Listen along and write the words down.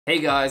Hey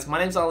guys, my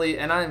name is Ali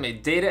and I am a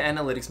data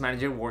analytics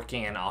manager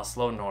working in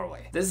Oslo,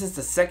 Norway. This is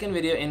the second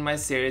video in my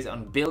series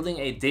on building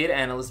a data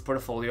analyst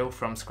portfolio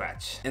from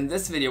scratch. In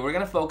this video, we're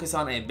going to focus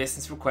on a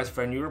business request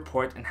for a new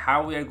report and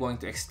how we are going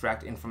to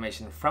extract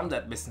information from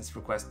that business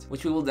request,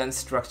 which we will then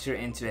structure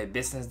into a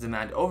business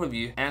demand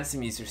overview and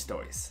some user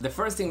stories. The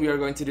first thing we are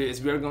going to do is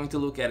we are going to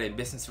look at a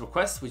business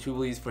request, which we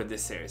will use for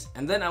this series.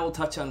 And then I will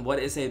touch on what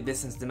is a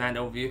business demand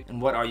overview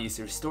and what are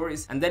user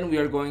stories. And then we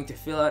are going to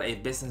fill out a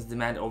business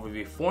demand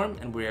overview form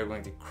and we are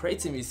going to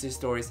create some user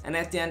stories, and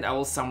at the end I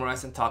will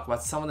summarize and talk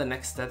about some of the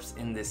next steps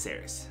in this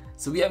series.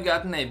 So we have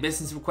gotten a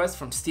business request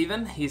from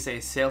Steven. He's a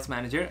sales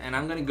manager, and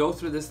I'm going to go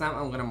through this now.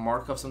 I'm going to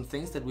mark off some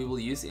things that we will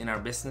use in our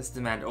business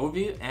demand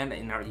overview and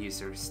in our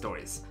user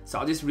stories. So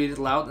I'll just read it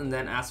loud, and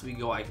then as we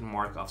go I can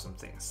mark off some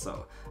things.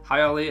 So,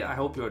 hi Ali, I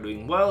hope you are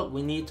doing well.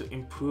 We need to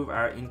improve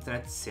our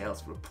internet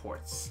sales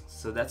reports.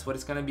 So that's what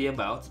it's going to be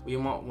about. We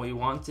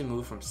want to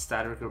move from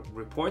static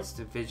reports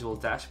to visual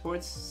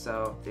dashboards.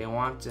 So they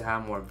want to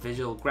have more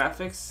visual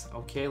graphics.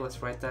 Okay,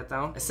 let's write that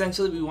down.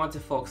 Essentially, we want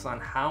to focus on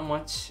how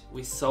much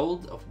we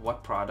sold of what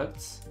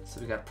products.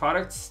 So we got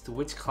products, to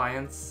which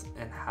clients,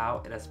 and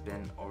how it has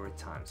been over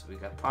time. So we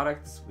got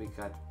products, we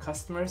got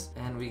customers,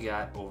 and we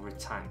got over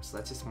time. So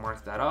let's just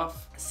mark that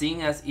off.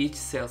 Seeing as each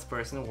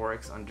salesperson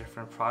works on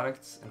different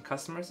products and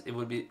customers, it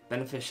would be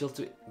beneficial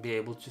to be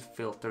able to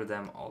filter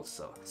them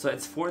also. So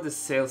it's for the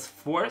sales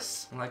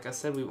force. And like I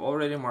said, we've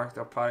already marked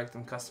our product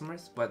and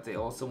customers, but they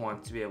also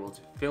want to be able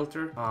to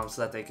filter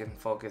so that they can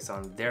focus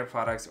on their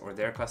products or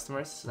their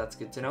customers. So that's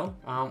good to know.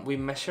 We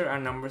measure our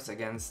numbers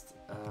against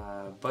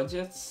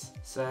budgets,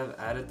 so I've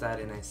added that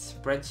in a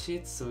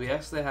spreadsheet. So we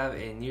actually have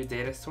a new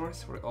data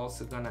source. We're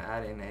also going to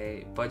add in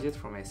a budget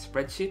from a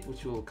spreadsheet,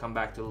 which we will come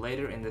back to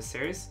later in the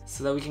series,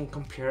 so that we can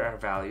compare our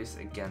values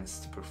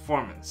against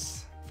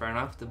performance. Fair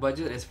enough, the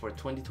budget is for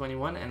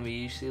 2021 and we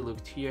usually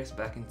look 2 years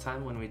back in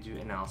time when we do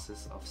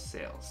analysis of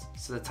sales.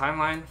 So the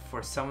timeline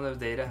for some of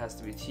the data has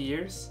to be 2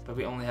 years, but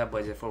we only have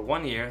budget for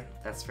 1 year.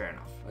 That's fair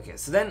enough. Okay,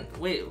 so then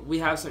we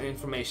have some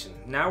information.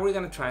 Now we're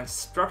going to try and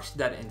structure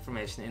that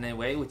information in a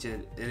way which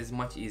it is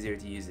much easier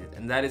to use it.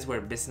 And that is where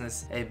a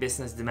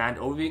business demand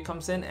overview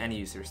comes in and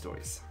user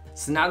stories.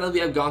 So now that we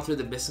have gone through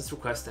the business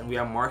request and we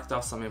have marked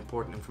off some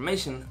important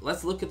information,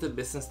 let's look at the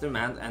business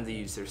demand and the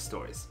user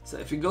stories. So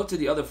if you go to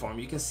the other form,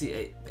 you can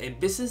see a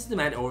business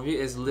demand overview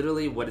is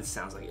literally what it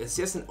sounds like. It's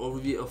just an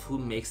overview of who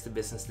makes the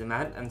business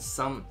demand and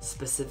some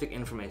specific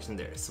information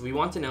there. So we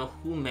want to know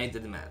who made the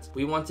demand.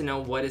 We want to know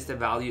what is the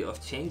value of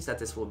change that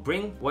this will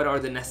bring, what are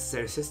the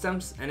necessary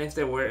systems, and if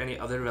there were any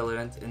other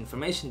relevant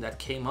information that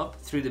came up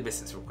through the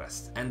business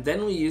request. And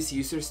then we use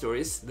user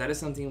stories. That is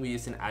something we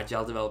use in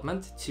agile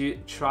development to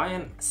try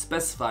and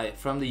specify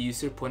from the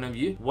user point of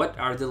view what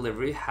our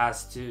delivery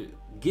has to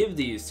give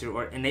the user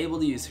or enable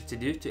the user to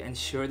do to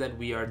ensure that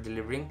we are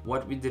delivering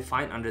what we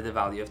define under the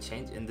value of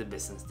change in the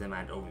business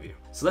demand overview.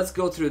 So let's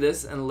go through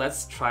this and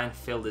let's try and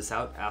fill this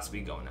out as we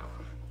go now.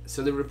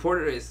 So the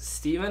reporter is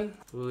Steven,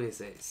 who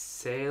is a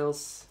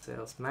sales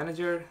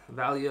manager.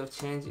 Value of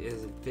change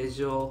is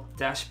visual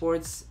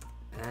dashboards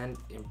and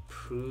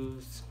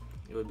improves.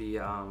 It would be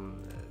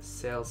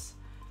sales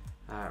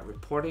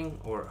reporting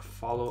or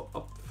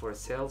follow-up for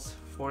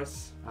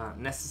Salesforce.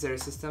 Necessary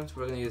systems,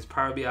 we're going to use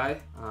Power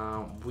BI.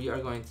 We are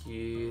going to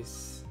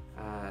use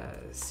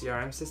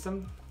CRM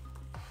system.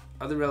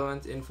 Other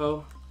relevant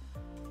info,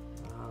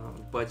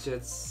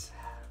 budgets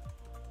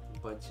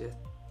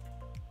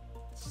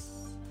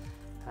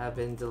have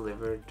been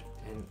delivered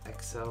in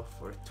Excel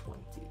for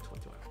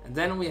 2021. And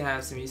then we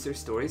have some user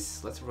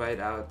stories. Let's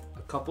write out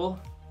a couple.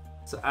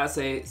 So as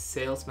a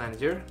sales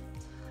manager,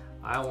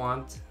 I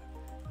want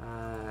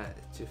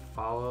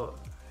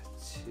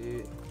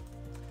to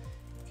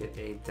get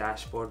a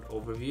dashboard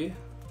overview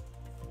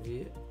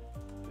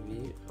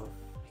of,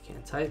 I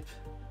can't type,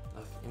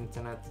 of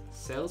internet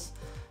sales,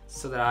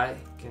 so that I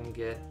can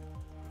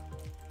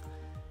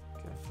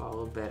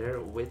follow better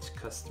which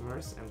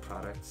customers and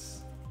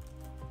products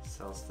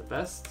sells the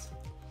best.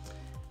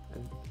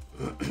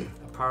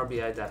 A Power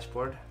BI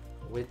dashboard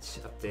which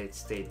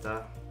updates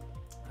data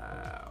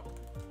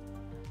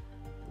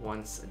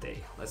once a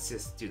day. Let's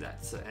just do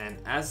that. So, and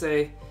as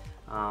a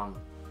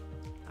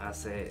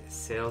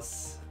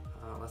sales,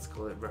 let's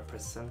call it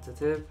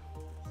representative.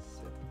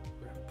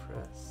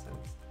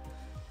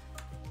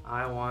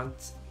 I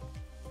want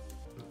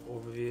an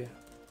overview.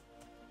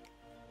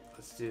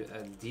 Let's do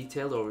a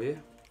detailed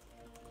overview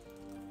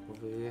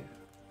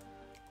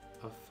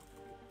of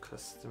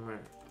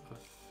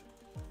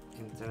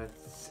internet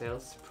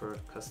sales per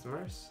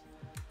customers,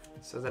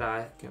 so that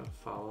I can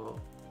follow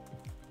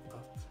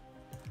up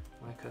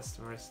my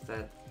customers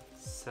that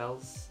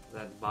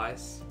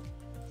buys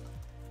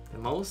the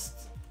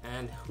most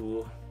and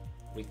who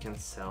we can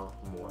sell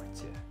more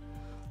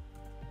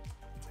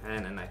to.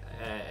 And an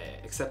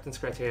acceptance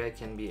criteria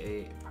can be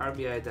a Power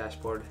BI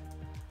dashboard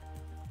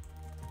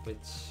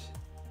which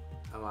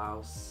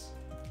allows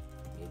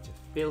me to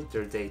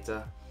filter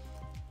data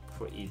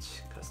for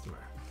each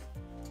customer.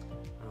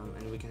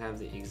 And we can have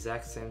the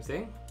exact same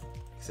thing,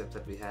 except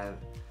that we have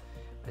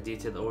a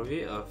detailed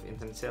overview of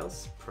internet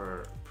sales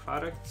per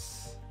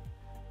products,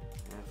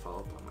 and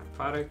followed by my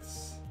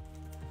products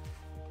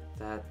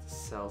that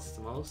sells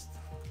the most,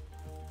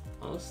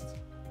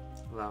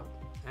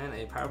 and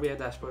a Power BI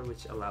dashboard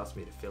which allows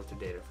me to filter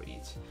data for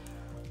each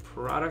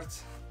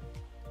product.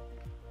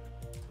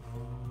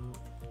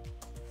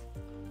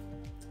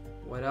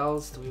 What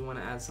else? Do we want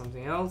to add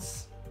something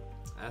else?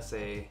 As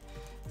a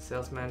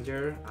sales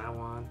manager, I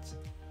want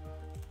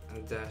a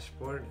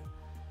dashboard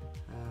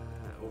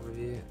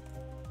overview,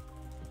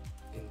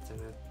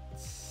 internet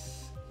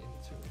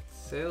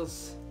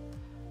sales,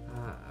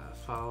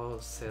 follow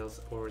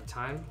sales over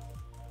time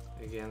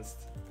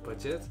against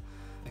budget.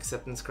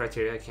 Acceptance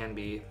criteria can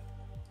be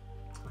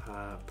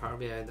Power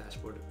BI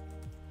dashboard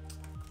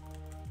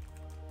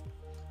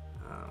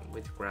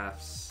with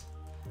graphs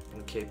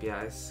and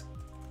KPIs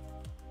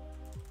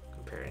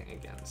comparing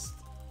against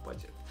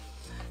budget.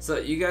 So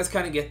you guys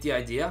kind of get the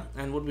idea,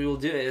 and what we will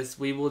do is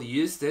we will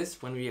use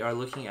this when we are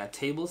looking at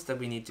tables that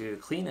we need to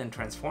clean and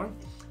transform,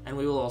 and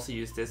we will also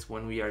use this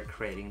when we are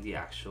creating the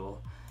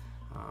actual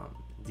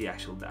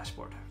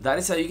dashboard. That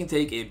is how you can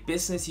take a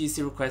business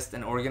user request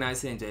and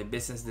organize it into a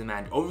business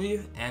demand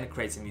overview and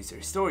create some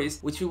user stories,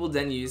 which we will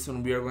then use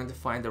when we are going to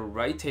find the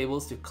right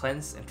tables to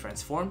cleanse and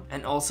transform,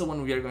 and also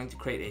when we are going to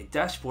create a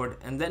dashboard,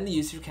 and then the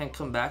user can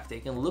come back,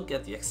 they can look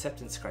at the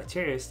acceptance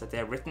criteria that they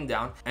have written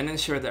down and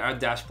ensure that our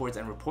dashboards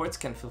and reports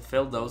can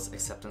fulfill those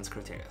acceptance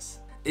criteria.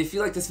 If you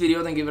like this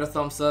video, then give it a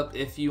thumbs up.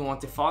 If you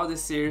want to follow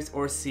this series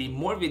or see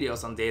more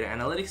videos on data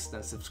analytics,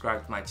 then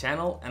subscribe to my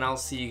channel, and I'll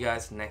see you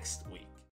guys next week.